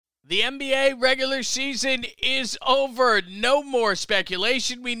The NBA regular season is over. No more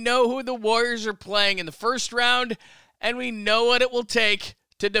speculation. We know who the Warriors are playing in the first round, and we know what it will take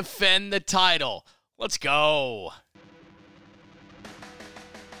to defend the title. Let's go.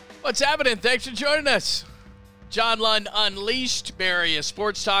 What's happening? Thanks for joining us. John Lund Unleashed, Bay Area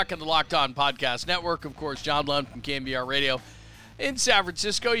Sports Talk, and the Locked On Podcast Network. Of course, John Lund from KNBR Radio in San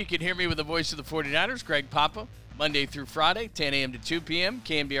Francisco. You can hear me with the voice of the 49ers, Greg Papa, Monday through Friday, 10 a.m. to 2 p.m.,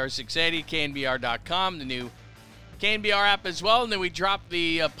 KNBR 680, KNBR.com, the new KNBR app as well. And then we drop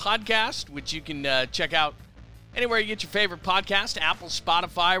the podcast, which you can check out anywhere you get your favorite podcast, Apple,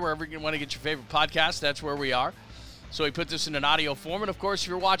 Spotify, wherever you want to get your favorite podcast. That's where we are. So we put this in an audio form. And, of course, if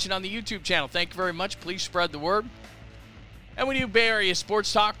you're watching on the YouTube channel, thank you very much. Please spread the word. And we do Bay Area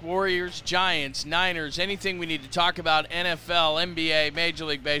Sports Talk, Warriors, Giants, Niners, anything we need to talk about, NFL, NBA, Major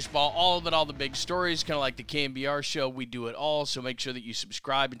League Baseball, all of it, all the big stories, kind of like the KNBR show. We do it all, so make sure that you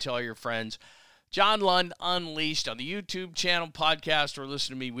subscribe and tell your friends. John Lund Unleashed on the YouTube channel, podcast, or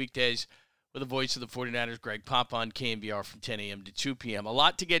listen to me weekdays with the voice of the 49ers, Greg Papa, on KNBR from 10 a.m. to 2 p.m. A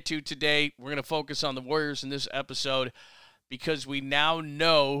lot to get to today. We're going to focus on the Warriors in this episode because we now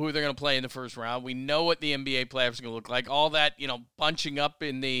know who they're going to play in the first round. We know what the NBA playoffs are going to look like. All that, bunching up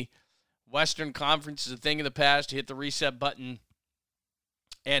in the Western Conference is a thing of the past. You hit the reset button,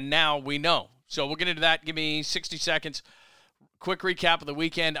 and now we know. So we'll get into that. Give me 60 seconds. Quick recap of the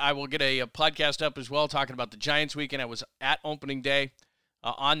weekend. I will get a podcast up as well talking about the Giants weekend. I was at opening day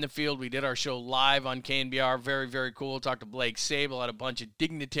on the field. We did our show live on KNBR. Very, very cool. Talked to Blake Sable, had a bunch of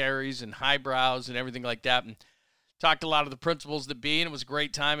dignitaries and highbrows and everything like that, and talked a lot of the principles that be, and it was a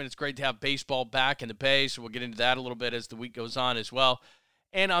great time, and it's great to have baseball back in the Bay, so we'll get into that a little bit as the week goes on as well,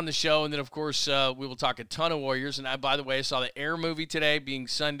 and on the show. And then, of course, we will talk a ton of Warriors. And by the way, I saw the Air movie today, being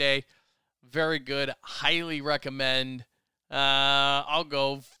Sunday. Very good. Highly recommend. I'll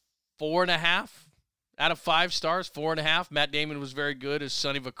go 4.5 out of 5 stars, 4.5. Matt Damon was very good as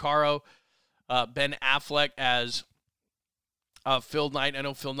Sonny Vaccaro. Ben Affleck as Phil Knight. I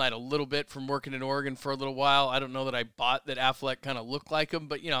know Phil Knight a little bit from working in Oregon for a little while. I don't know that I bought that Affleck kind of looked like him,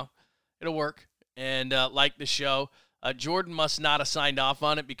 but, it'll work. And like the show. Jordan must not have signed off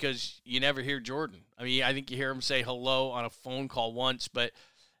on it because you never hear Jordan. I mean, I think you hear him say hello on a phone call once, but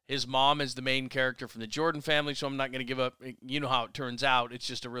his mom is the main character from the Jordan family, so I'm not going to give up. You know how it turns out. It's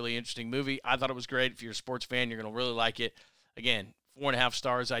just a really interesting movie. I thought it was great. If you're a sports fan, you're going to really like it. Again, 4.5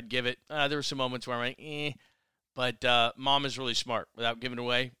 stars I'd give it. There were some moments where I'm like, But Mom is really smart. Without giving it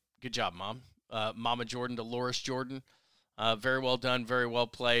away, good job, Mom. Mama Jordan, Dolores Jordan. Very well done, very well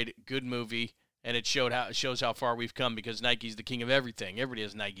played. Good movie, and it shows how far we've come because Nike's the king of everything. Everybody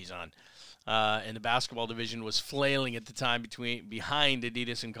has Nikes on. And the basketball division was flailing at the time behind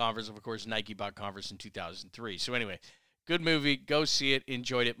Adidas and Converse. Of course, Nike bought Converse in 2003. So anyway, good movie. Go see it.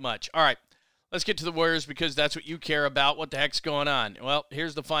 Enjoyed it much. All right, let's get to the Warriors because that's what you care about. What the heck's going on? Well,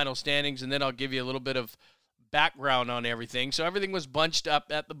 here's the final standings, and then I'll give you a little bit of background on everything. So everything was bunched up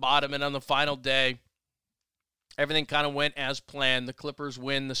at the bottom, and on the final day, everything kind of went as planned. The Clippers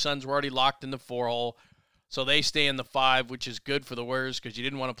win. The Suns were already locked in the 4-hole, so they stay in the 5, which is good for the Warriors because you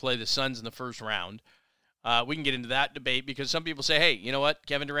didn't want to play the Suns in the first round. We can get into that debate because some people say, hey, you know what?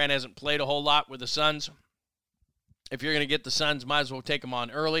 Kevin Durant hasn't played a whole lot with the Suns. If you're going to get the Suns, might as well take them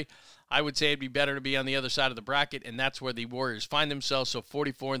on early. I would say it'd be better to be on the other side of the bracket, and that's where the Warriors find themselves. So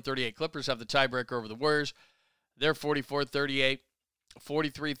 44-38 Clippers have the tiebreaker over the Warriors. They're 44-38.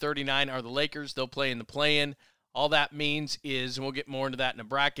 43-39 are the Lakers. They'll play in the play-in. All that means is, and we'll get more into that in the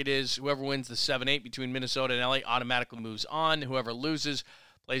bracket, is whoever wins the 7-8 between Minnesota and LA automatically moves on. Whoever loses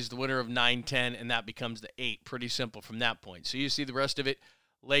plays the winner of 9-10, and that becomes the 8. Pretty simple from that point. So you see the rest of it.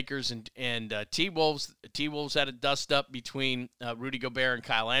 Lakers and T-Wolves. T-Wolves had a dust-up between Rudy Gobert and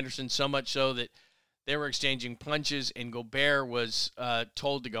Kyle Anderson, so much so that they were exchanging punches, and Gobert was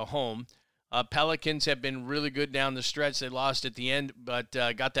told to go home. Pelicans have been really good down the stretch. They lost at the end, but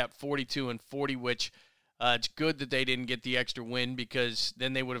got that 42-40, which it's good that they didn't get the extra win because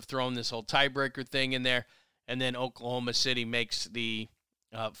then they would have thrown this whole tiebreaker thing in there, and then Oklahoma City makes the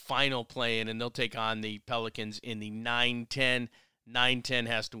final play-in, and they'll take on the Pelicans in the 9-10. 9-10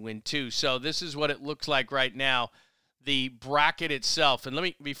 has to win too. So this is what it looks like right now. The bracket itself,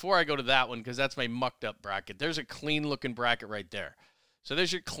 and before I go to that one, because that's my mucked-up bracket, there's a clean-looking bracket right there. So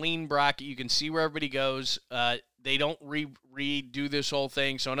there's your clean bracket. You can see where everybody goes. They don't redo this whole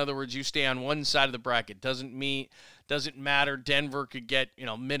thing. So in other words, you stay on one side of the bracket. Doesn't matter. Denver could get,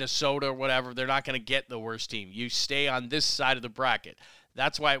 Minnesota or whatever. They're not going to get the worst team. You stay on this side of the bracket.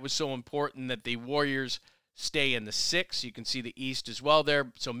 That's why it was so important that the Warriors stay in the 6. You can see the East as well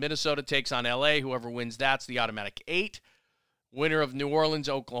there. So Minnesota takes on LA. Whoever wins, that's the automatic 8. Winner of New Orleans,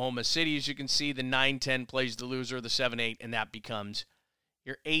 Oklahoma City. As you can see, the 9-10 plays the loser of the 7-8, and that becomes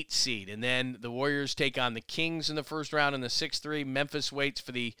your 8 seed. And then the Warriors take on the Kings in the first round in the 6-3. Memphis waits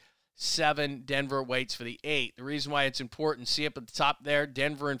for the 7. Denver waits for the 8. The reason why it's important, see up at the top there,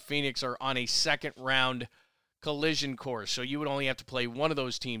 Denver and Phoenix are on a second-round collision course. So you would only have to play one of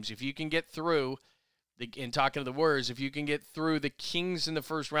those teams. If you can get through, in talking to the Warriors, if you can get through the Kings in the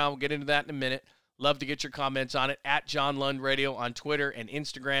first round, we'll get into that in a minute. Love to get your comments on it at John Lund Radio on Twitter and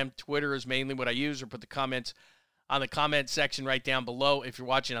Instagram. Twitter is mainly what I use, or put the comments on the comment section right down below if you're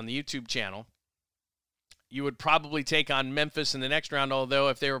watching on the YouTube channel. You would probably take on Memphis in the next round, although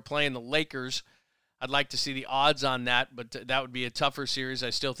if they were playing the Lakers, I'd like to see the odds on that, but that would be a tougher series. I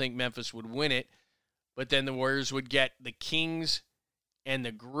still think Memphis would win it, but then the Warriors would get the Kings and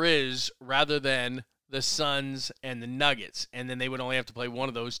the Grizz rather than the Suns and the Nuggets, and then they would only have to play one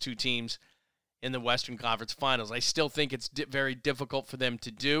of those two teams in the Western Conference Finals. I still think it's very difficult for them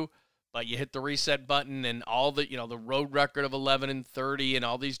to do, but you hit the reset button and all the, the road record of 11-30 and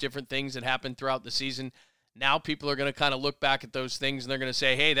all these different things that happened throughout the season. Now people are going to kind of look back at those things and they're going to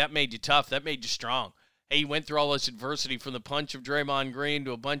say, hey, that made you tough. That made you strong. Hey, you went through all this adversity, from the punch of Draymond Green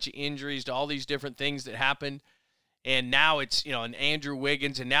to a bunch of injuries to all these different things that happened. And now it's, an Andrew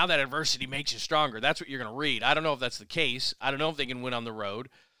Wiggins, and now that adversity makes you stronger. That's what you're going to read. I don't know if that's the case. I don't know if they can win on the road.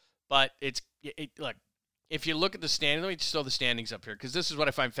 But look, if you look at the standings, let me just throw the standings up here, because this is what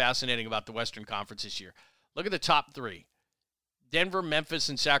I find fascinating about the Western Conference this year. Look at the top 3. Denver, Memphis,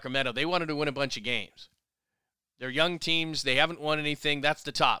 and Sacramento. They wanted to win a bunch of games. They're young teams. They haven't won anything. That's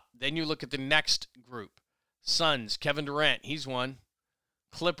the top. Then you look at the next group. Suns, Kevin Durant, he's won.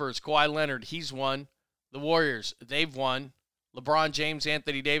 Clippers, Kawhi Leonard, he's won. The Warriors, they've won. LeBron James,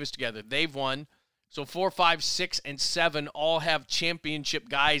 Anthony Davis together, they've won. So 4, 5, 6, and 7 all have championship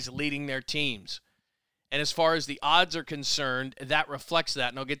guys leading their teams. And as far as the odds are concerned, that reflects that,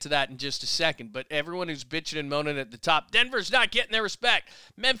 and I'll get to that in just a second. But everyone who's bitching and moaning at the top, Denver's not getting their respect.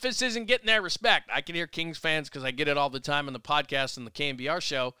 Memphis isn't getting their respect. I can hear Kings fans, because I get it all the time on the podcast and the KNBR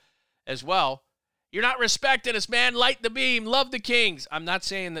show as well. You're not respecting us, man. Light the beam. Love the Kings. I'm not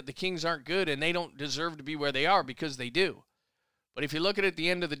saying that the Kings aren't good and they don't deserve to be where they are, because they do. But if you look at the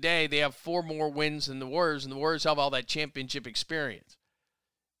end of the day, they have 4 more wins than the Warriors, and the Warriors have all that championship experience.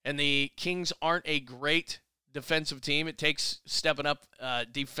 And the Kings aren't a great defensive team. It takes stepping up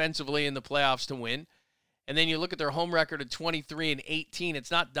defensively in the playoffs to win. And then you look at their home record of 23-18.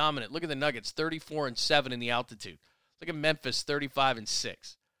 It's not dominant. Look at the Nuggets, 34-7 in the altitude. Look at Memphis,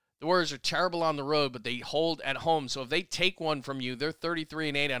 35-6. The Warriors are terrible on the road, but they hold at home. So if they take one from you, they're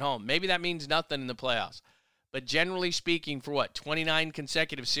 33-8 at home. Maybe that means nothing in the playoffs. But generally speaking, for 29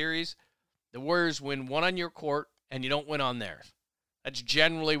 consecutive series, the Warriors win one on your court and you don't win on theirs. That's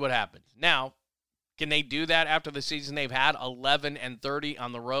generally what happens. Now, can they do that after the season they've had, 11-30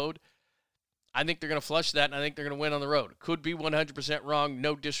 on the road? I think they're going to flush that, and I think they're going to win on the road. Could be 100% wrong.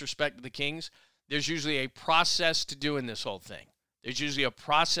 No disrespect to the Kings. There's usually a process to doing this whole thing. There's usually a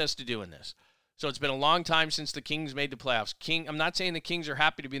process to doing this. So it's been a long time since the Kings made the playoffs. I'm not saying the Kings are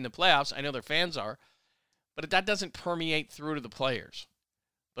happy to be in the playoffs. I know their fans are. But that doesn't permeate through to the players.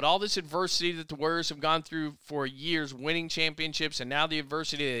 But all this adversity that the Warriors have gone through for years, winning championships, and now the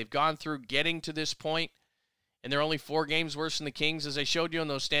adversity they've gone through getting to this point, and they're only 4 games worse than the Kings, as I showed you in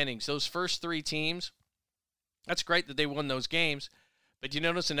those standings. Those first 3 teams, that's great that they won those games. But you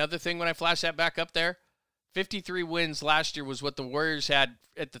notice another thing when I flash that back up there? 53 wins last year was what the Warriors had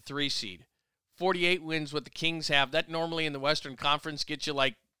at the 3 seed. 48 wins what the Kings have. That normally in the Western Conference gets you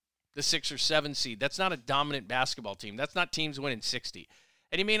like the 6 or 7 seed. That's not a dominant basketball team. That's not teams winning 60.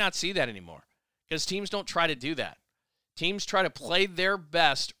 And you may not see that anymore, because teams don't try to do that. Teams try to play their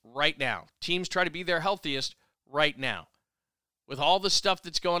best right now. Teams try to be their healthiest right now. With all the stuff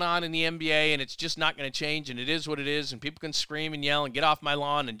that's going on in the NBA, and it's just not going to change, and it is what it is, and people can scream and yell and get off my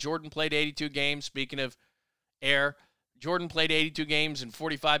lawn, and Jordan played 82 games, speaking of air. Jordan played 82 games in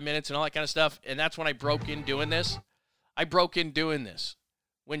 45 minutes and all that kind of stuff, and that's when I broke in doing this. I broke in doing this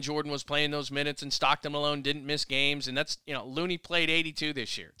when Jordan was playing those minutes, and Stockton Malone didn't miss games, and that's, Looney played 82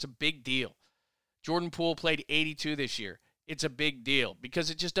 this year. It's a big deal. Jordan Poole played 82 this year. It's a big deal, because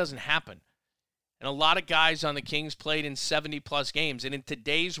it just doesn't happen. And a lot of guys on the Kings played in 70-plus games, and in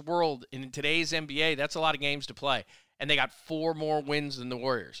today's world, in today's NBA, that's a lot of games to play, and they got 4 more wins than the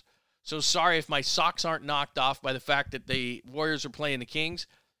Warriors. So sorry if my socks aren't knocked off by the fact that the Warriors are playing the Kings.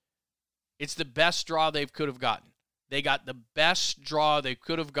 It's the best draw they could have gotten. They got the best draw they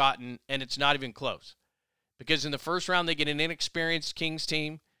could have gotten, and it's not even close. Because in the first round, they get an inexperienced Kings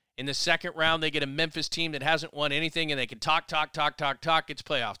team. In the second round, they get a Memphis team that hasn't won anything, and they can talk. It's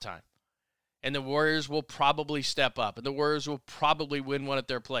playoff time. And the Warriors will probably step up, and the Warriors will probably win one at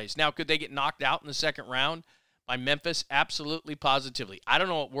their place. Now, could they get knocked out in the second round by Memphis? Absolutely, positively. I don't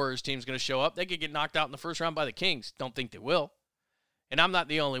know what Warriors team's going to show up. They could get knocked out in the first round by the Kings. Don't think they will. And I'm not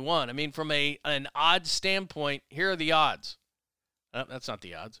the only one. I mean, from an odds standpoint, here are the odds. That's not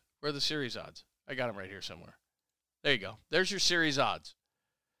the odds. Where are the series odds? I got them right here somewhere. There you go. There's your series odds.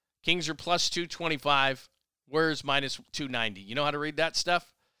 Kings are plus 225. Warriors minus 290. You know how to read that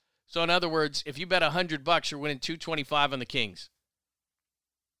stuff? So in other words, if you bet $100, you're winning 225 on the Kings.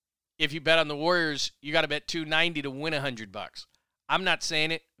 If you bet on the Warriors, you got to bet 290 to win $100. I'm not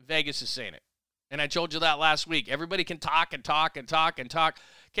saying it. Vegas is saying it. And I told you that last week. Everybody can talk and talk and talk and talk.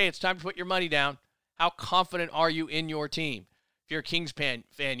 Okay, it's time to put your money down. How confident are you in your team? If you're a Kings fan,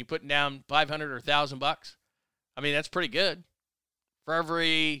 you putting down $500 or $1,000? I mean, that's pretty good. For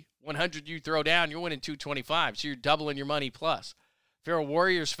every 100 you throw down, you're winning 225. So you're doubling your money plus. If you're a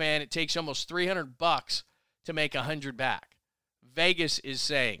Warriors fan, it takes almost $300 to make 100 back. Vegas is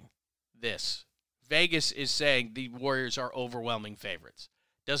saying this. Vegas is saying the Warriors are overwhelming favorites.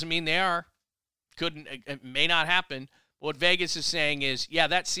 Doesn't mean they are. It may not happen. But what Vegas is saying is, yeah,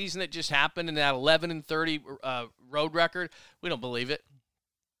 that season that just happened and that 11-30 road record, we don't believe it.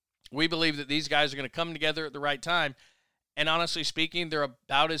 We believe that these guys are going to come together at the right time. And honestly speaking, they're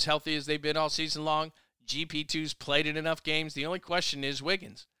about as healthy as they've been all season long. GP2's played in enough games. The only question is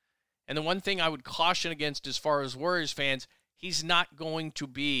Wiggins. And the one thing I would caution against as far as Warriors fans, he's not going to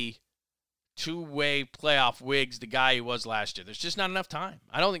be two-way playoff Wiggs, the guy he was last year. There's just not enough time.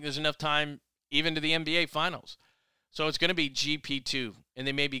 I don't think there's enough time even to the NBA Finals. So it's going to be GP2, and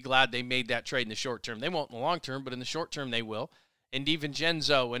they may be glad they made that trade in the short term. They won't in the long term, but in the short term they will. And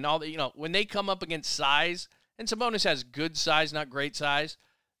DiVincenzo and all the, when they come up against size, and Sabonis has good size, not great size,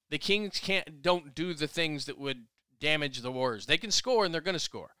 the Kings don't do the things that would damage the Warriors. They can score, and they're going to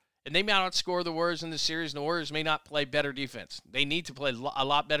score. And they may not score the Warriors in the series, and the Warriors may not play better defense. They need to play a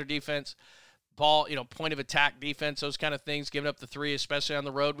lot better defense. Ball, point of attack defense, those kind of things, giving up the three, especially on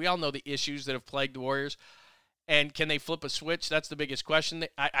the road. We all know the issues that have plagued the Warriors. And can they flip a switch? That's the biggest question.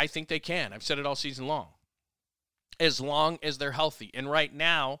 I think they can. I've said it all season long. As long as they're healthy. And right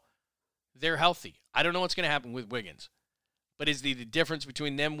now, they're healthy. I don't know what's going to happen with Wiggins. But is the difference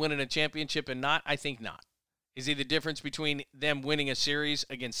between them winning a championship and not? I think not. Is the difference between them winning a series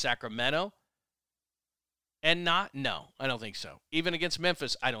against Sacramento and not? No, I don't think so. Even against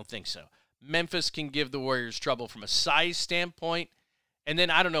Memphis, I don't think so. Memphis can give the Warriors trouble from a size standpoint. And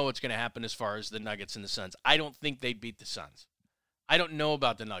then I don't know what's going to happen as far as the Nuggets and the Suns. I don't think they'd beat the Suns. I don't know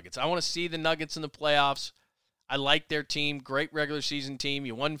about the Nuggets. I want to see the Nuggets in the playoffs. I like their team. Great regular season team.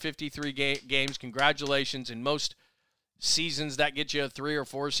 You won 53 games. Congratulations. In most seasons, that gets you a 3 or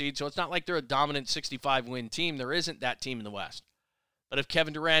 4 seed. So it's not like they're a dominant 65-win team. There isn't that team in the West. But if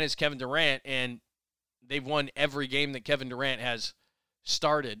Kevin Durant is Kevin Durant and they've won every game that Kevin Durant has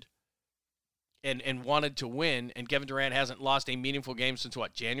started and wanted to win, and Kevin Durant hasn't lost a meaningful game since,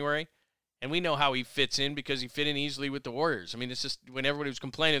 January? And we know how he fits in because he fit in easily with the Warriors. I mean, it's just when everybody was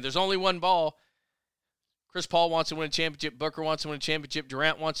complaining, there's only one ball. Chris Paul wants to win a championship. Booker wants to win a championship.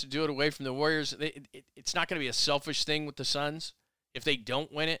 Durant wants to do it away from the Warriors. It's not going to be a selfish thing with the Suns if they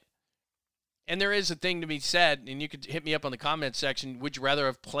don't win it. And there is a thing to be said, and you could hit me up on the comments section. Would you rather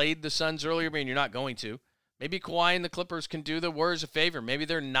have played the Suns earlier? I mean, you're not going to. Maybe Kawhi and the Clippers can do the Warriors a favor. Maybe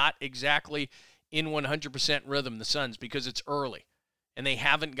they're not exactly in 100% rhythm, the Suns, because it's early. And they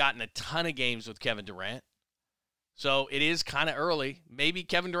haven't gotten a ton of games with Kevin Durant. So it is kind of early. Maybe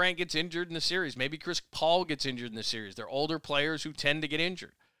Kevin Durant gets injured in the series. Maybe Chris Paul gets injured in the series. They're older players who tend to get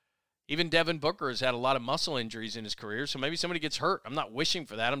injured. Even Devin Booker has had a lot of muscle injuries in his career, so maybe somebody gets hurt. I'm not wishing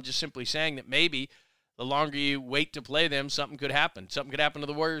for that. I'm just simply saying that maybe the longer you wait to play them, something could happen. Something could happen to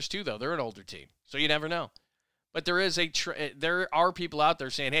the Warriors too, though. They're an older team, so you never know. But there are people out there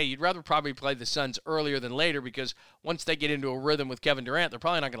saying, hey, you'd rather probably play the Suns earlier than later because once they get into a rhythm with Kevin Durant, they're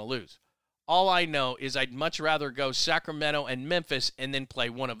probably not going to lose. All I know is I'd much rather go Sacramento and Memphis and then play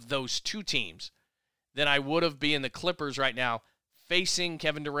one of those two teams than I would have been the Clippers right now facing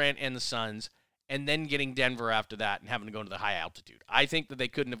Kevin Durant and the Suns and then getting Denver after that and having to go to the high altitude. I think that they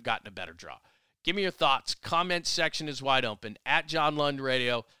couldn't have gotten a better draw. Give me your thoughts. Comment section is wide open. At John Lund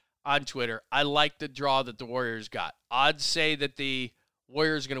Radio on Twitter. I like the draw that the Warriors got. Odds say that the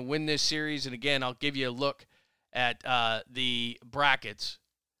Warriors are going to win this series. And again, I'll give you a look at the brackets.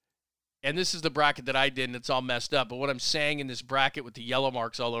 And this is the bracket that I did, and it's all messed up. But what I'm saying in this bracket with the yellow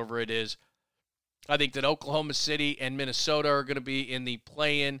marks all over it is I think that Oklahoma City and Minnesota are going to be in the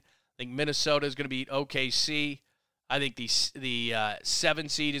play-in. I think Minnesota is going to beat OKC. I think the 7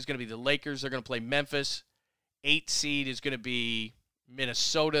 seed is going to be the Lakers. They're going to play Memphis. 8 seed is going to be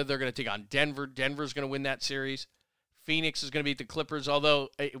Minnesota, they're going to take on Denver. Denver's going to win that series. Phoenix is going to beat the Clippers, although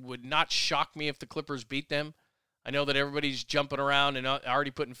it would not shock me if the Clippers beat them. I know that everybody's jumping around and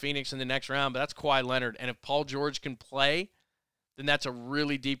already putting Phoenix in the next round, but that's Kawhi Leonard. And if Paul George can play, then that's a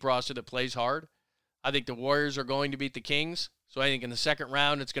really deep roster that plays hard. I think the Warriors are going to beat the Kings. So I think in the second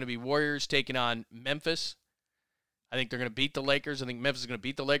round, it's going to be Warriors taking on Memphis. I think they're going to beat the Lakers. I think Memphis is going to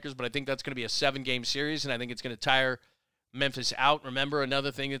beat the Lakers, but I think that's going to be a 7-game series, and I think it's going to tire Memphis out. Remember,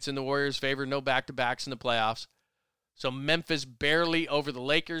 another thing that's in the Warriors' favor, no back-to-backs in the playoffs. So Memphis barely over the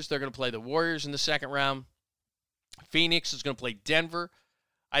Lakers. They're going to play the Warriors in the second round. Phoenix is going to play Denver.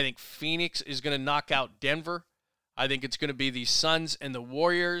 I think Phoenix is going to knock out Denver. I think it's going to be the Suns and the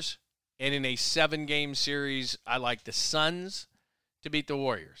Warriors. And in a 7-game series, I like the Suns to beat the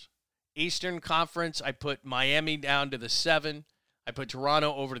Warriors. Eastern Conference, I put Miami down to the 7. I put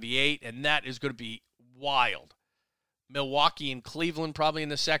Toronto over to the 8, and that is going to be wild. Milwaukee and Cleveland probably in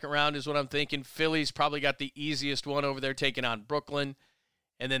the second round is what I'm thinking. Philly's probably got the easiest one over there taking on Brooklyn.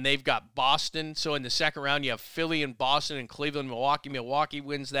 And then they've got Boston. So in the second round, you have Philly and Boston and Cleveland, Milwaukee. Milwaukee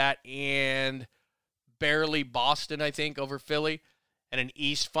wins that, and barely Boston, I think, over Philly. And an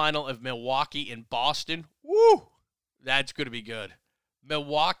East final of Milwaukee and Boston. Woo! That's going to be good.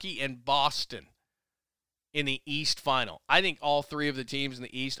 Milwaukee and Boston in the East final. I think all three of the teams in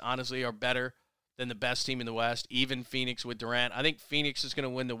the East, honestly, are better than the best team in the West, even Phoenix with Durant. I think Phoenix is going to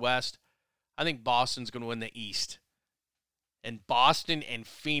win the West. I think Boston's going to win the East. And Boston and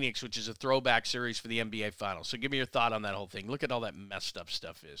Phoenix, which is a throwback series for the NBA Finals. So give me your thought on that whole thing. Look at all that messed up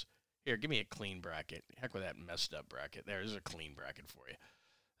stuff is. Here, give me a clean bracket. Heck with that messed up bracket. There's a clean bracket for you.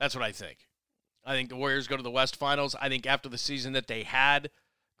 That's what I think. I think the Warriors go to the West Finals. I think after the season that they had,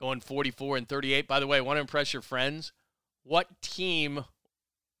 going 44-38. By the way, I want to impress your friends. What team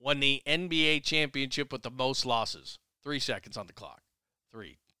won the NBA championship with the most losses? 3 seconds on the clock.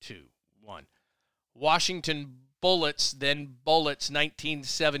 3, 2, 1. Washington Bullets, then Bullets,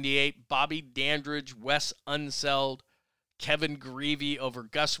 1978. Bobby Dandridge, Wes Unseld, Kevin Greavy over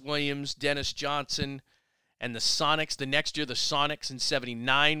Gus Williams, Dennis Johnson, and the Sonics. The next year, the Sonics in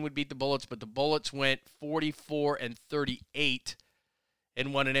 79 would beat the Bullets, but the Bullets went 44-38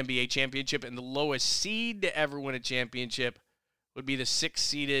 and won an NBA championship. And the lowest seed to ever win a championship would be the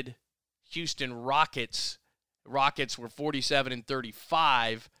 6th-seeded Houston Rockets. Rockets were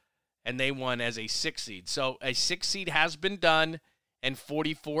 47-35, and they won as a 6th seed. So a 6th seed has been done, and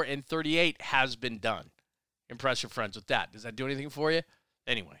 44-38 has been done. Impress your friends with that. Does that do anything for you?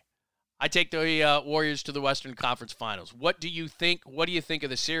 Anyway, I take the Warriors to the Western Conference Finals. What do you think? What do you think of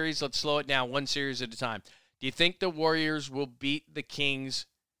the series? Let's slow it down one series at a time. Do you think the Warriors will beat the Kings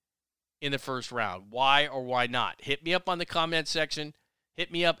in the first round? Why or why not? Hit me up on the comment section. Hit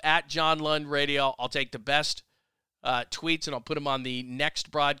me up at John Lund Radio. I'll take the best tweets and I'll put them on the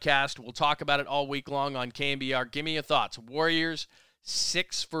next broadcast. We'll talk about it all week long on KNBR. Give me your thoughts. Warriors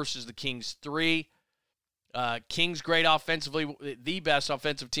 6 versus the Kings 3. Kings great offensively, the best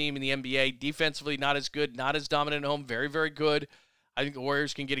offensive team in the NBA. Defensively, not as good, not as dominant at home. Very, very good. I think the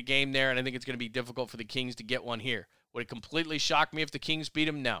Warriors can get a game there, and I think it's going to be difficult for the Kings to get one here. Would it completely shock me if the Kings beat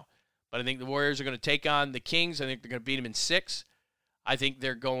them? No. But I think the Warriors are going to take on the Kings. I think they're going to beat them in 6. I think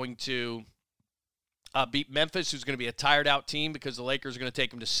they're going to beat Memphis, who's going to be a tired-out team because the Lakers are going to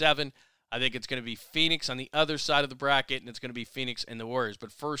take them to 7. I think it's going to be Phoenix on the other side of the bracket, and it's going to be Phoenix and the Warriors.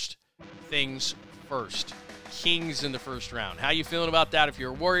 But first things first. Kings in the first round. How you feeling about that if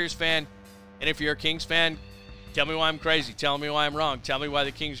you're a Warriors fan? And if you're a Kings fan, tell me why I'm crazy. Tell me why I'm wrong. Tell me why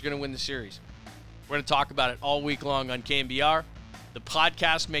the Kings are going to win the series. We're going to talk about it all week long on KNBR. The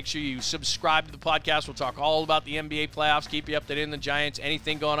podcast, make sure you subscribe to the podcast. We'll talk all about the NBA playoffs, keep you updated on the Giants,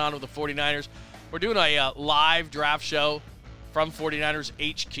 anything going on with the 49ers. We're doing a live draft show from 49ers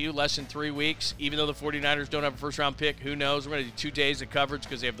HQ, less than 3 weeks. Even though the 49ers don't have a first-round pick, who knows? We're going to do 2 days of coverage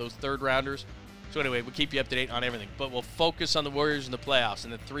because they have those third-rounders. So anyway, we'll keep you up to date on everything. But we'll focus on the Warriors in the playoffs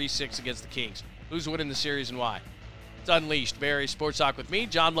and the 3-6 against the Kings. Who's winning the series and why? It's Unleashed, Barry Sports Talk with me,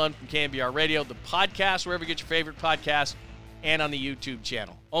 John Lund from KNBR Radio, the podcast, wherever you get your favorite podcasts, and on the YouTube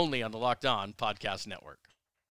channel, only on the Locked On Podcast Network.